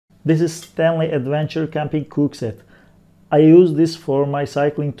This is Stanley Adventure Camping Cook Set. I use this for my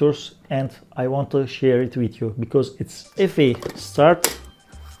cycling tours and I want to share it with you because if we start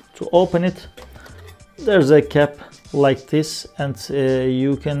to open it, there's a cap like this, and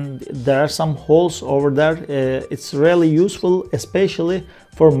there are some holes over there. It's really useful, especially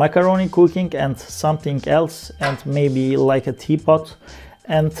for macaroni cooking and something else, and maybe like a teapot.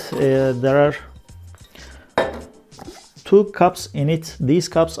 And there are two cups in it. These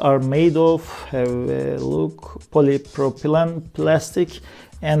cups are made of, have a look, polypropylene plastic,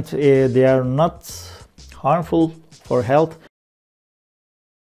 and they are not harmful for health.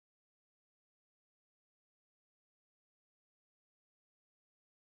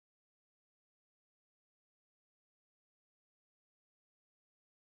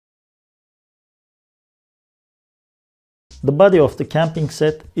 The body of the camping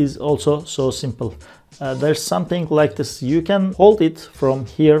set is also so simple. There's something like this. You can hold it from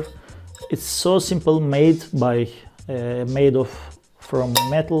here. It's so simple, made from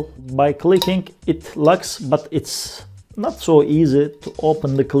metal. By clicking it locks, but it's not so easy to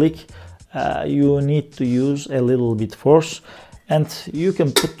open the click. You need to use a little bit force, and you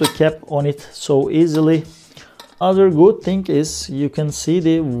can put the cap on it so easily. Other good thing is you can see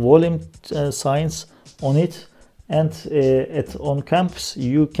the volume signs on it. And on camps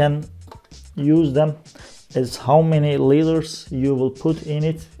you can use them as how many liters you will put in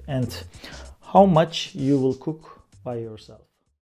it and how much you will cook by yourself.